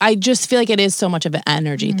 I just feel like it is so much of an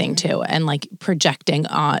energy thing too, and like projecting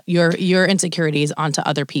your insecurities onto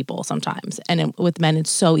other people sometimes. And with men,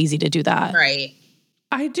 it's so easy to do that. Right.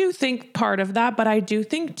 I do think part of that, but I do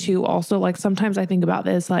think too, also, like sometimes I think about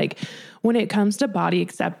this, like when it comes to body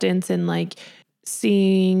acceptance and like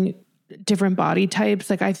seeing different body types,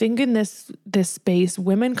 like I think in this space,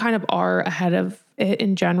 women kind of are ahead of it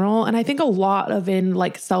in general. And I think a lot of in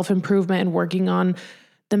like self-improvement and working on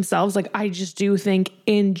themselves, like I just do think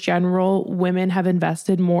in general, women have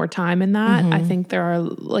invested more time in that. I think there are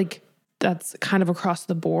like, that's kind of across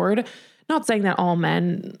the board. Not saying that all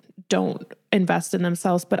men don't invest in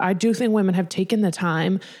themselves, but I do think women have taken the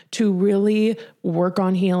time to really work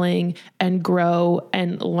on healing and grow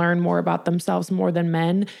and learn more about themselves more than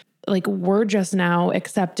men. Like we're just now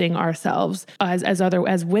accepting ourselves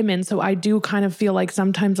as women. So I do kind of feel like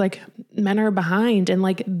sometimes like men are behind and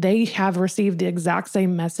like they have received the exact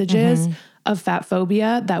same messages of fat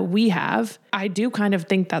phobia that we have. I do kind of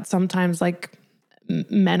think that sometimes like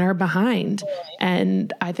men are behind,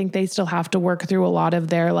 and I think they still have to work through a lot of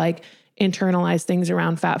their like internalized things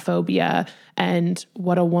around fat phobia and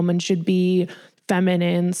what a woman should be,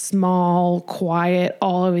 feminine, small, quiet,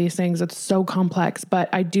 all of these things. It's so complex, but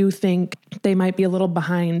I do think they might be a little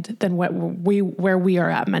behind than where we are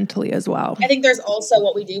at mentally as well. I think there's also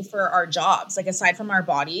what we do for our jobs. Like aside from our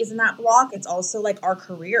bodies in that block, it's also like our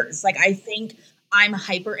careers. Like I think I'm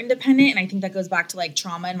hyper independent, and I think that goes back to like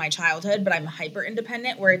trauma in my childhood, but I'm hyper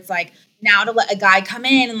independent where it's like now to let a guy come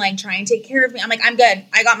in and like try and take care of me. I'm like, I'm good.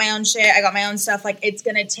 I got my own shit. I got my own stuff. Like it's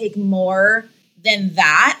going to take more than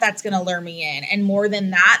that's going to lure me in, and more than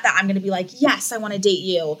that I'm going to be like, yes, I want to date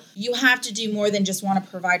you. You have to do more than just want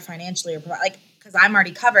to provide financially or provide, like, because I'm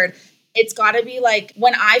already covered. It's got to be like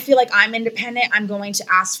when I feel like I'm independent, I'm going to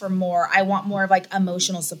ask for more. I want more of like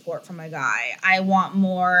emotional support from a guy. I want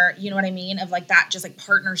more, you know what I mean? Of like that, just like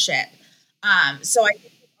partnership. So I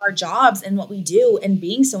think our jobs and what we do and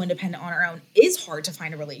being so independent on our own is hard to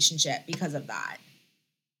find a relationship because of that.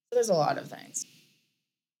 So there's a lot of things.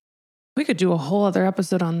 We could do a whole other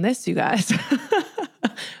episode on this, you guys.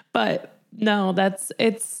 But no,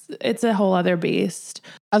 it's a whole other beast.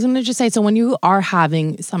 I was going to just say, so when you are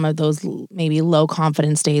having some of those maybe low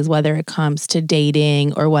confidence days, whether it comes to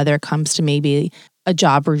dating or whether it comes to maybe a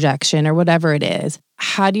job rejection or whatever it is,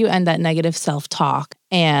 how do you end that negative self-talk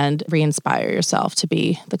and re-inspire yourself to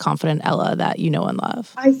be the confident Ella that you know and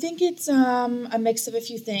love? I think it's a mix of a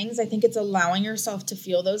few things. I think it's allowing yourself to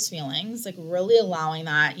feel those feelings, like really allowing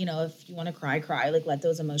that, if you want to cry, like let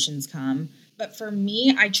those emotions come. But for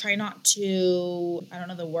me, I try not to, I don't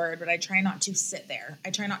know the word, but I try not to sit there.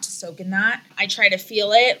 I try not to soak in that. I try to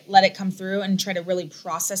feel it, let it come through, and try to really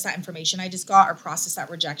process that information I just got or process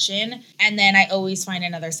that rejection. And then I always find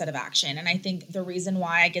another set of action. And I think the reason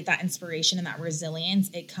why I get that inspiration and that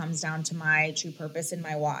resilience, it comes down to my true purpose and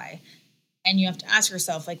my why. And you have to ask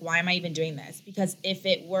yourself, like, why am I even doing this? Because if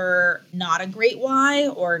it were not a great why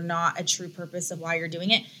or not a true purpose of why you're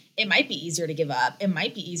doing it, it might be easier to give up. It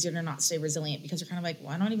might be easier to not stay resilient because you're kind of like,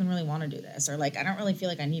 well, I don't even really want to do this. Or like, I don't really feel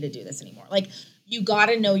like I need to do this anymore. Like you got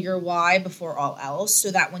to know your why before all else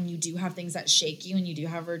so that when you do have things that shake you and you do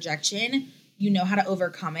have rejection, you know how to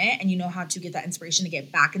overcome it and you know how to get that inspiration to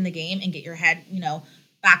get back in the game and get your head,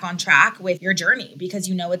 back on track with your journey because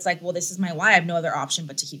it's like, well, this is my why. I have no other option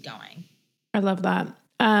but to keep going. I love that.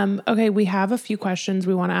 Okay, we have a few questions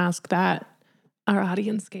we want to ask that our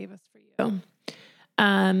audience gave us for you.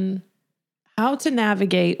 How How to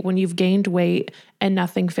navigate when you've gained weight and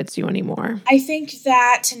nothing fits you anymore? I think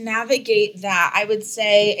that to navigate that, I would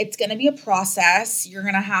say it's going to be a process. You're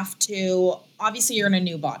going to have to, obviously you're in a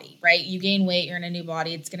new body, right? You gain weight, you're in a new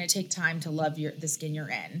body. It's going to take time to love the skin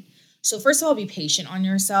you're in. So first of all, be patient on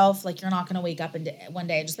yourself. Like, you're not going to wake up one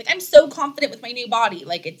day and just like, I'm so confident with my new body.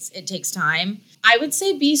 Like, it takes time. I would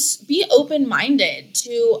say be open-minded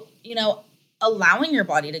to, allowing your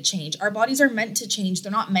body to change. Our bodies are meant to change.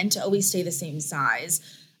 They're not meant to always stay the same size.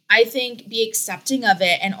 I think be accepting of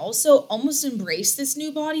it and also almost embrace this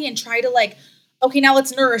new body and try to okay, now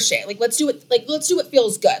let's nourish it. Let's do it. Let's do what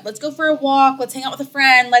feels good. Let's go for a walk. Let's hang out with a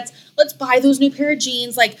friend. Let's buy those new pair of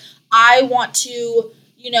jeans. I want to,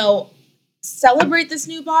 celebrate this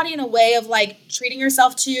new body in a way of treating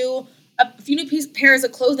yourself to a few new pairs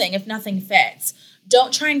of clothing if nothing fits.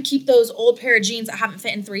 Don't try and keep those old pair of jeans that haven't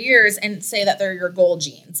fit in 3 years and say that they're your goal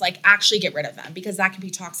jeans. Actually get rid of them, because that can be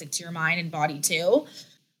toxic to your mind and body too.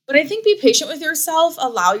 But I think be patient with yourself,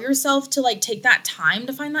 allow yourself to take that time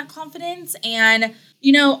to find that confidence. And,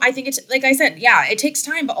 I think it's, like I said, yeah, it takes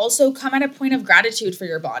time, but also come at a point of gratitude for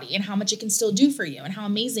your body and how much it can still do for you and how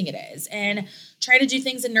amazing it is. And try to do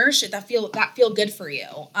things and nourish it that feel good for you.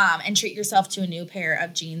 And treat yourself to a new pair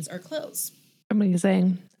of jeans or clothes.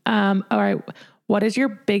 Amazing. All right. What is your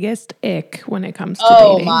biggest ick when it comes to dating?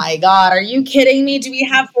 dating? Oh my God. Are you kidding me? Do we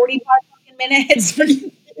have 45 fucking minutes? Are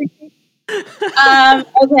you kidding me?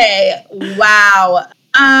 Okay. Wow.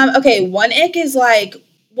 Okay. One ick is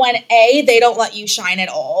when they don't let you shine at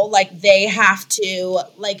all. They have to,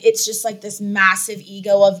 it's just this massive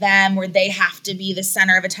ego of them where they have to be the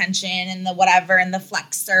center of attention and the whatever and the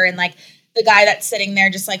flexer and the guy that's sitting there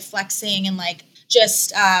just flexing and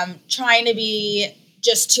just trying to be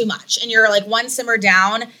just too much. And you're one, simmer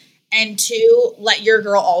down, and two, let your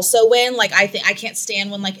girl also win. I can't stand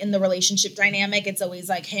when in the relationship dynamic, it's always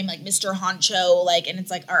hey, Mr. Honcho, and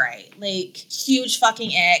it's all right, huge fucking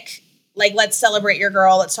ick. Let's celebrate your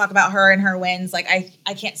girl. Let's talk about her and her wins. I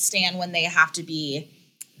can't stand when they have to be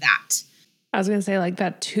that. I was going to say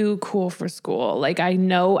that too cool for school. I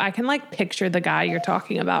know I can picture the guy you're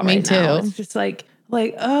talking about right now. It's just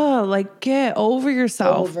get over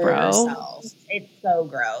yourself, bro. It's so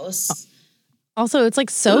gross. Also, it's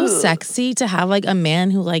so sexy to have a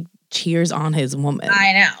man who cheers on his woman.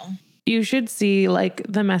 I know. You should see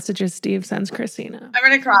the messages Steve sends Christina. I'm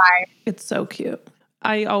going to cry. It's so cute.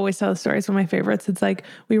 I always tell the stories. One of my favorites. It's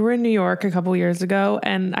we were in New York a couple years ago,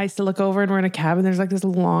 and I still look over and we're in a cab, and there's this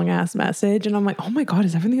long ass message, and I'm oh my God,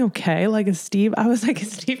 is everything okay? Is Steve? I was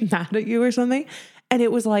is Steve mad at you or something? And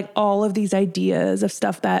it was all of these ideas of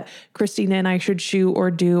stuff that Christina and I should shoot or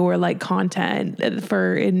do or content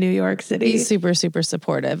for in New York City. He's super, super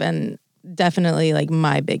supportive and definitely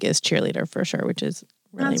my biggest cheerleader for sure, which is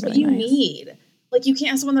really, that's what really you nice. Need. You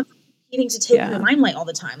can't have someone that's needing to take the limelight all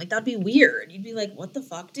the time. That'd be weird. You'd be what the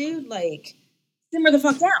fuck, dude? Simmer the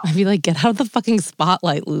fuck down. I'd be get out of the fucking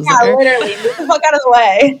spotlight, loser. Yeah, literally. Move the fuck out of the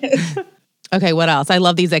way. Okay, what else? I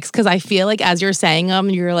love these icks because I feel as you're saying them,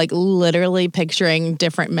 you're literally picturing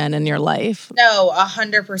different men in your life. No,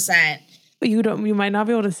 100%. You might not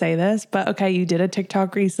be able to say this, but okay, you did a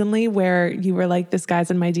TikTok recently where you were this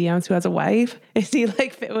guy's in my DMs who has a wife. Is he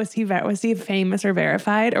was he famous or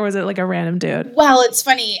verified, or was it a random dude? Well, it's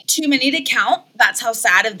funny. Too many to count. That's how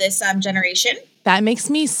sad of this generation. That makes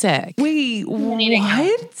me sick. Wait,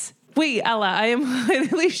 what? Wait, Ella, I am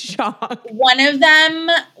literally shocked. One of them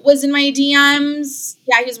was in my DMs.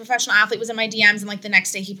 Yeah, he was a professional athlete, was in my DMs, and the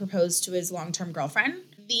next day he proposed to his long-term girlfriend.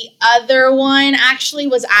 The other one actually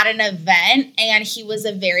was at an event, and he was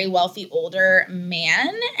a very wealthy older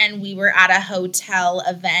man, and we were at a hotel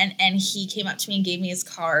event, and he came up to me and gave me his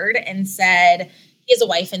card and said he has a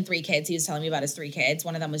wife and 3 kids. He was telling me about his 3 kids.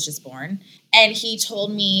 One of them was just born. And he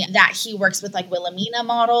told me that he works with Wilhelmina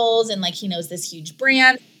models, and he knows this huge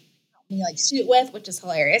brand me shoot with, which is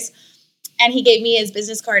hilarious. And he gave me his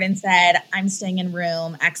business card and said, I'm staying in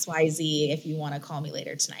room XYZ if you want to call me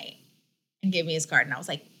later tonight. And gave me his card. And I was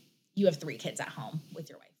you have 3 kids at home with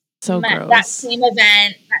your wife. So gross. That same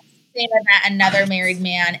event, another married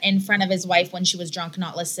man in front of his wife when she was drunk,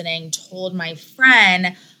 not listening, told my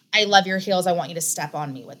friend, I love your heels. I want you to step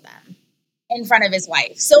on me with them in front of his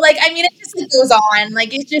wife. So it just goes on.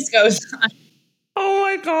 It just goes on. Oh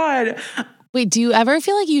my God. Wait, do you ever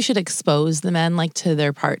feel you should expose the men to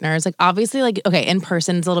their partners? Obviously okay, in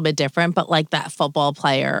person it's a little bit different, but that football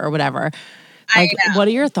player or whatever. What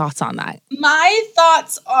are your thoughts on that? My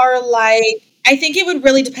thoughts are I think it would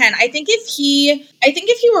really depend. I think if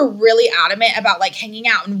he were really adamant about like hanging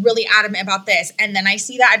out and really adamant about this, and then I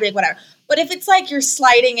see that, I'd be like, whatever. But if it's like you're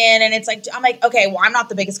sliding in and it's like, I'm like, okay, well, I'm not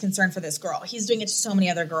the biggest concern for this girl. He's doing it to so many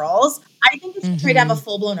other girls. I think if he tried to have a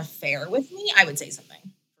full-blown affair with me, I would say something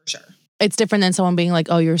for sure. It's different than someone being like,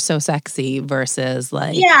 oh, you're so sexy versus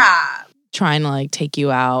like, trying to like take you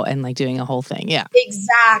out and like doing a whole thing. Yeah.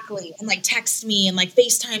 Exactly. And like text me and like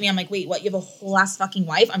FaceTime me. I'm like, wait, what? You have a whole ass fucking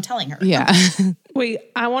wife? I'm telling her. Yeah. Wait,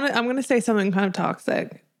 I'm going to say something kind of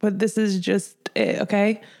toxic, but this is just it,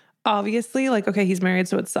 okay? Obviously, like, okay, he's married,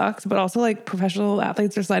 so it sucks, but also like professional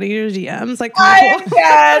athletes are sliding your DMs. Like, I'm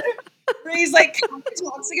dead. He's like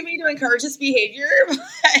toxic of me to encourage this behavior.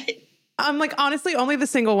 I'm like, honestly, only the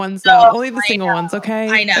single ones though. Only the single ones, okay?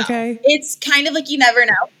 I know. Okay. It's kind of like you never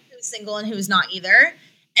know who's single and who's not either.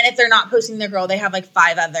 And if they're not posting their girl, they have like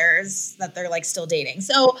 5 others that they're like still dating.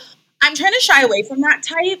 So I'm trying to shy away from that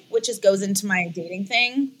type, which just goes into my dating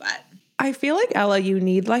thing. But I feel like, Ella, you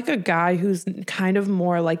need like a guy who's kind of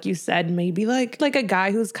more, like you said, maybe like a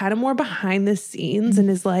guy who's kind of more behind the scenes and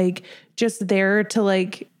is like just there to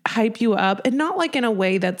like hype you up, and not like in a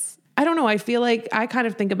way that's, I don't know. I feel like I kind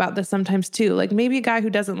of think about this sometimes too. Like maybe a guy who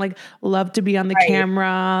doesn't like love to be on the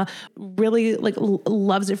camera, really like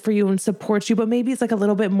loves it for you and supports you, but maybe it's like a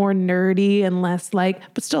little bit more nerdy and less like,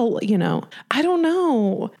 but still, you know, I don't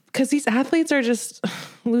know. Because these athletes are just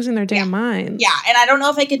losing their damn minds. Yeah, and I don't know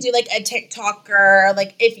if I could do like a TikToker.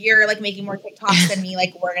 Like if you're like making more TikToks than me,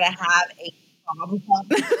 like we're gonna have a problem.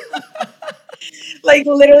 Like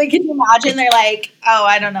literally, can you imagine? They're like, oh,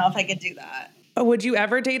 I don't know if I could do that. Would you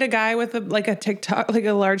ever date a guy with a TikTok, like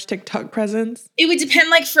a large TikTok presence? It would depend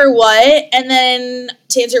like for what. And then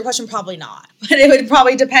to answer your question, probably not. But it would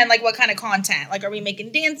probably depend like what kind of content. Like, are we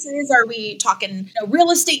making dances? Are we talking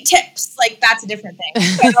real estate tips? Like, that's a different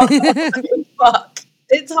thing. Fuck.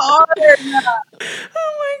 It's hard. Oh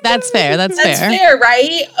my God. That's fair. That's fair,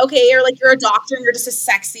 right? Okay, or like you're a doctor and you're just a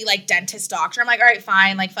sexy like dentist doctor. I'm like, all right,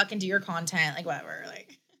 fine. Like, fucking do your content. Like, whatever.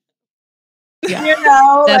 Like, yeah. You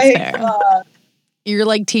know? That's like, fair. You're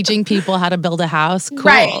like teaching people how to build a house. Cool.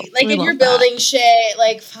 Right. Like We if you're building shit,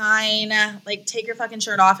 like fine. Like take your fucking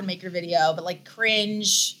shirt off and make your video, but like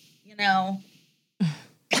cringe, you know. I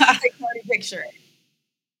can already picture it.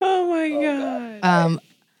 Oh my God.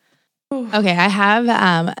 Okay, I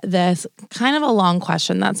have this kind of a long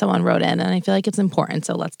question that someone wrote in, and I feel like it's important,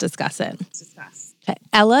 so let's discuss it. Okay.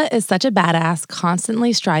 Ella is such a badass,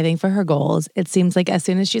 constantly striving for her goals. It seems like as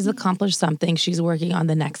soon as she's accomplished something, she's working on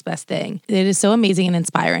the next best thing. It is so amazing and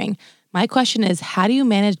inspiring. My question is, how do you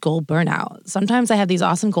manage goal burnout? Sometimes I have these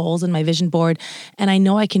awesome goals in my vision board and I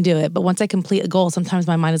know I can do it. But once I complete a goal, sometimes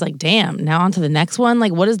my mind is like, damn, now on to the next one.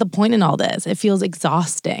 Like, what is the point in all this? It feels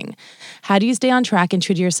exhausting. How do you stay on track and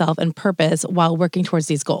true to yourself and purpose while working towards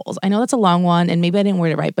these goals? I know that's a long one and maybe I didn't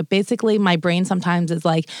word it right, but basically my brain sometimes is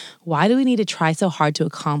like, why do we need to try so hard to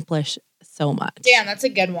accomplish so much? Damn, that's a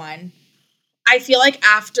good one. I feel like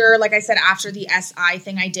after, like I said, after the SI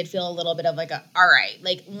thing, I did feel a little bit of like, all right,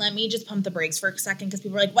 like, let me just pump the brakes for a second because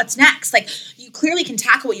people were like, what's next? Like, you clearly can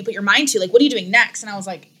tackle what you put your mind to. Like, what are you doing next? And I was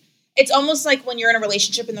like, it's almost like when you're in a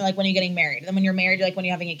relationship and they're like, when are you getting married? And then when you're married, you're like, when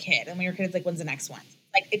you're having a kid. And when your kid is like, when's the next one?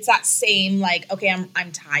 Like, it's that same, like, okay,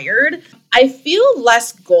 I'm tired. I feel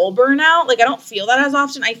less goal burnout. Like, I don't feel that as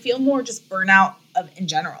often. I feel more just burnout in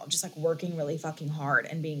general, just like working really fucking hard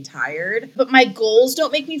and being tired. But my goals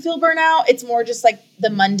don't make me feel burnout. It's more just like the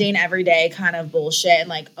mundane everyday kind of bullshit and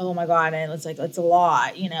like, oh my God, and it's like, it's a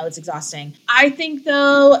lot, you know, it's exhausting. I think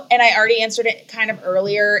though, and I already answered it kind of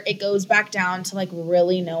earlier, it goes back down to like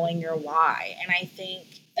really knowing your why. And I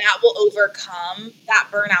think that will overcome that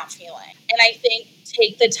burnout feeling. And I think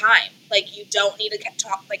take the time. Like you don't need to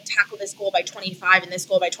tackle this goal by 25 and this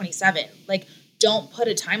goal by 27. Like don't put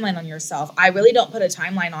a timeline on yourself. I really don't put a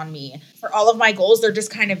timeline on me. For all of my goals, they're just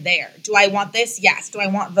kind of there. Do I want this? Yes. Do I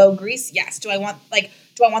want Vogue Greece? Yes. Do I want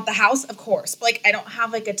the house? Of course. But like I don't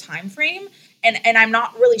have like a time frame. And I'm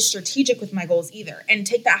not really strategic with my goals either. And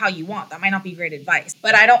take that how you want. That might not be great advice.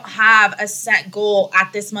 But I don't have a set goal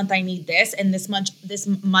at this month I need this and this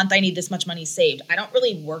month I need this much money saved. I don't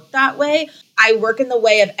really work that way. I work in the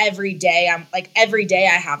way of every day. I'm like every day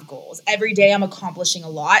I have goals. Every day I'm accomplishing a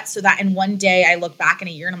lot so that in one day I look back in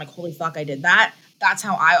a year and I'm like, holy fuck, I did that. That's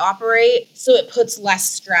how I operate. So it puts less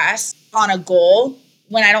stress on a goal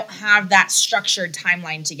when I don't have that structured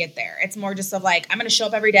timeline to get there. It's more just of like, I'm going to show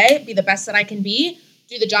up every day, be the best that I can be,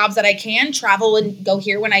 do the jobs that I can, travel and go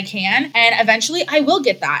here when I can. And eventually I will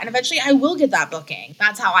get that. And eventually I will get that booking.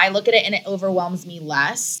 That's how I look at it. And it overwhelms me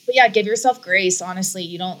less. But yeah, give yourself grace. Honestly,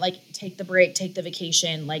 you don't like take the break, take the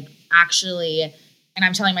vacation, like actually And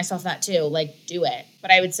I'm telling myself that too, like, do it.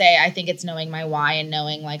 But I would say, I think it's knowing my why and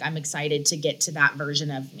knowing like I'm excited to get to that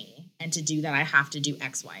version of me. And to do that, I have to do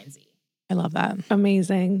X, Y, and Z. I love that.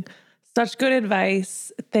 Amazing. Such good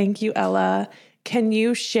advice. Thank you, Ella. Can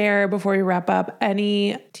you share, before we wrap up,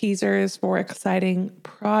 any teasers for exciting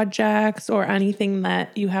projects or anything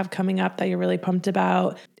that you have coming up that you're really pumped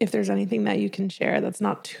about? If there's anything that you can share that's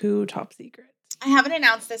not too top secret. I haven't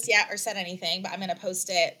announced this yet or said anything, but I'm going to post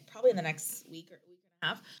it probably in the next week or week and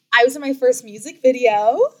a half. I was in my first music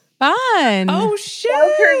video. Fun. Oh, shit.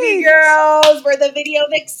 Go Curvy Girls. We're the video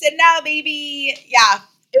vixen now, baby. Yeah,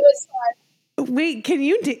 it was fun. Wait,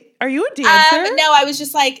 are you a dancer? No, I was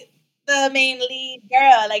just like the main lead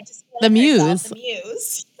girl, like just the muse. The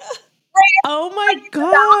muse. Oh my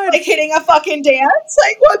God. Like hitting a fucking dance.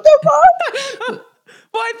 Like, what the fuck?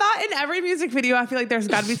 Well, I thought in every music video, I feel like there's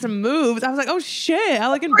got to be some moves. I was like, oh shit,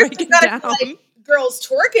 Ella can break it down. Like, girls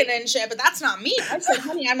twerking and shit, but that's not me. I said,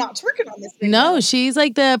 honey, I'm not twerking on this video. No, she's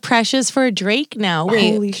like the Precious for Drake now.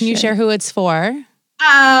 Wait, Holy can you shit. share who it's for?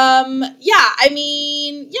 I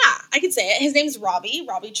could say it. His name's Robbie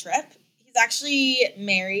Tripp. He's actually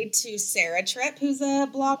married to Sarah Tripp, who's a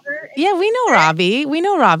blogger. Yeah, we know Robbie. We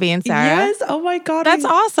know Robbie and Sarah. Yes. Oh my God. That's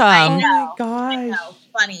awesome. I know. Oh my gosh. I know.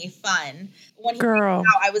 Funny, fun. When he Girl. came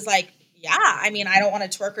out, I was like, yeah, I mean, I don't want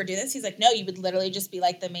to twerk or do this. He's like, no, you would literally just be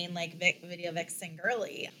like the main like video vixen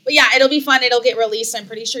girly. But yeah, it'll be fun. It'll get released. I'm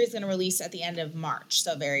pretty sure he's going to release at the end of March,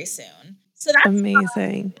 so very soon. So that's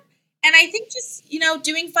amazing. Fun. And I think just,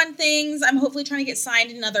 doing fun things. I'm hopefully trying to get signed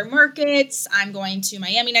in other markets. I'm going to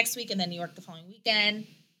Miami next week and then New York the following weekend.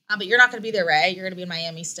 But you're not going to be there, Ray. You're going to be in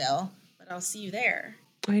Miami still. But I'll see you there.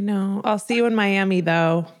 I know. I'll see you in Miami,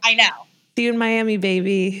 though. I know. See you in Miami,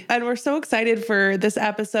 baby. And we're so excited for this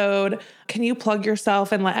episode. Can you plug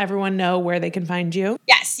yourself and let everyone know where they can find you?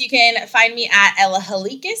 Yes, you can find me at Ella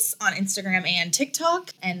Halikas on Instagram and TikTok.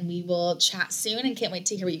 And we will chat soon and can't wait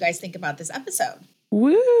to hear what you guys think about this episode.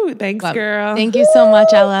 Woo! Thanks, girl. Thank you so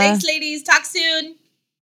much, Ella. Thanks, ladies. Talk soon.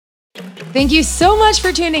 Thank you so much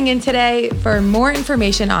for tuning in today. For more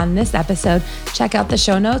information on this episode, check out the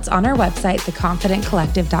show notes on our website,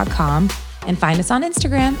 theconfidentcollective.com, and find us on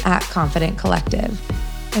Instagram at Confident Collective.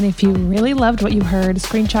 And if you really loved what you heard,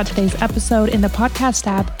 screenshot today's episode in the podcast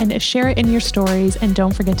app and share it in your stories, and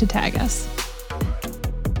don't forget to tag us.